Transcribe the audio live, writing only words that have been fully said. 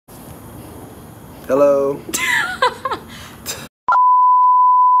Hello.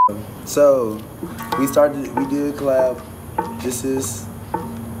 So, we did a collab. This is,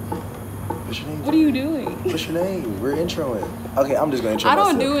 what's your name? What are you doing? What's your name? We're introing. Okay, I'm just gonna intro I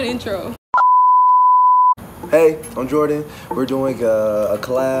don't myself. do an intro. Hey, I'm Jordan. We're doing a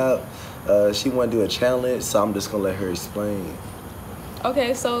collab. She wanna do a challenge, so I'm just gonna let her explain.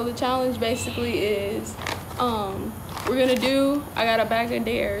 Okay, so the challenge basically is, I got a bag of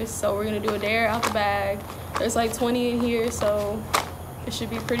dares, so we're gonna do a dare out the bag. There's like 20 in here, so it should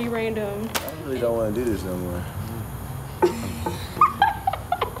be pretty random. I really don't wanna do this no more.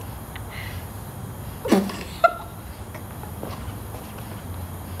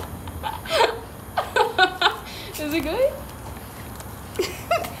 Is it good?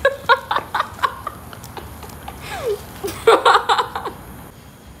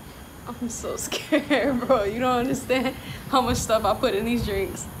 I'm so scared, bro. You don't understand how much stuff I put in these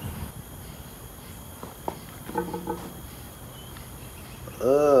drinks.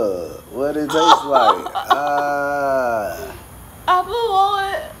 What it tastes like? Apple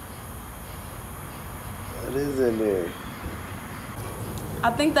wallet. What is in there?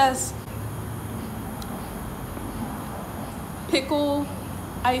 I think that's pickle,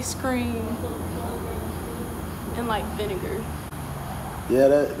 ice cream, and like vinegar. Yeah,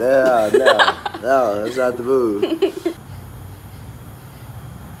 no, that's not the move.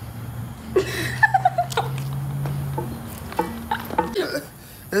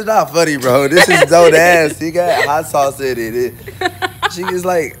 It's not funny, bro. This is so nasty. You got hot sauce in it. She is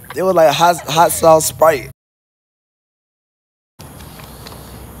like, it was like hot sauce Sprite.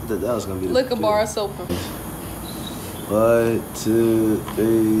 That was gonna be the Lick a bar of soap. 1, 2,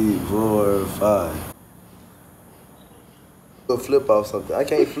 3, 4, 5. Go flip off something. I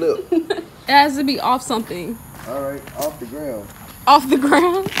can't flip. It has to be off something. All right, off the ground. Off the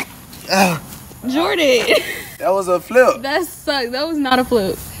ground? Jordan. That was a flip. That sucked. That was not a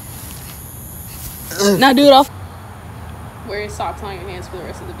flip. Now do it off. Wear your socks on your hands for the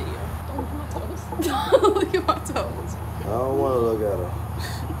rest of the video. Don't look at my toes. Don't look at my toes. I don't want to look at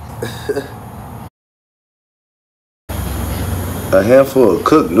them. A handful of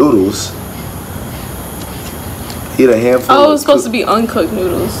cooked noodles. Eat a handful. Oh, it was supposed to be uncooked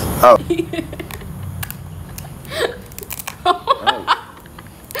noodles. Oh.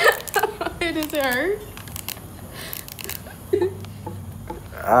 Does it hurt?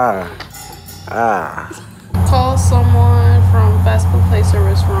 Call someone from fast food place or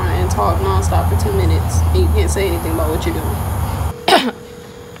restaurant and talk nonstop for 2 minutes. And you can't say anything about what you're doing.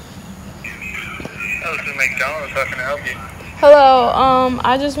 McDonald's, how can I help you? Hello,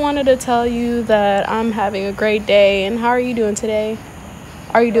 I just wanted to tell you that I'm having a great day. And how are you doing today?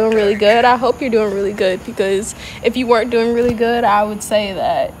 Are you doing really good? I hope you're doing really good, because if you weren't doing really good, I would say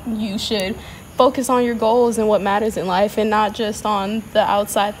that you should focus on your goals and what matters in life, and not just on the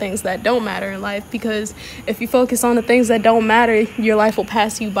outside things that don't matter in life. Because if you focus on the things that don't matter, your life will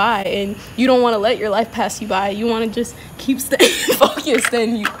pass you by, and you don't want to let your life pass you by. You want to just keep staying focused,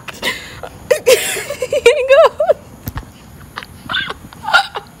 and you go.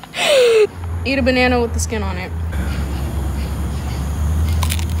 Eat a banana with the skin on it.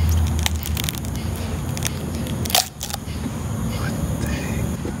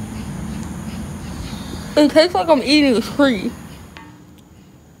 It tastes like I'm eating a tree.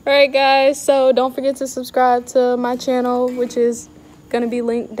 Alright guys, so don't forget to subscribe to my channel, which is going to be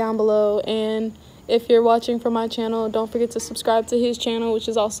linked down below. And if you're watching from my channel, don't forget to subscribe to his channel, which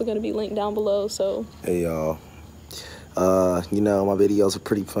is also going to be linked down below. So hey y'all. You know, my videos are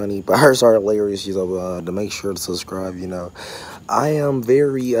pretty funny, but hers are hilarious. So to make sure to subscribe, you know. I am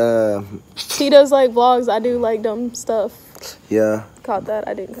very he does like vlogs. I do like dumb stuff. Yeah. Caught that.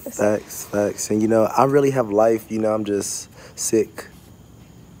 I didn't cuss. Facts. And you know, I really have life, you know, I'm just sick.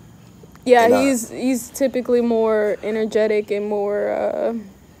 Yeah, and he's typically more energetic and more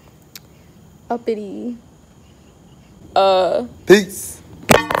uppity. Peace.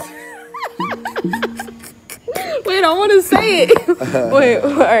 Wait, I want to say it. Wait,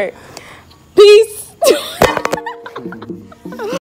 all right. Peace.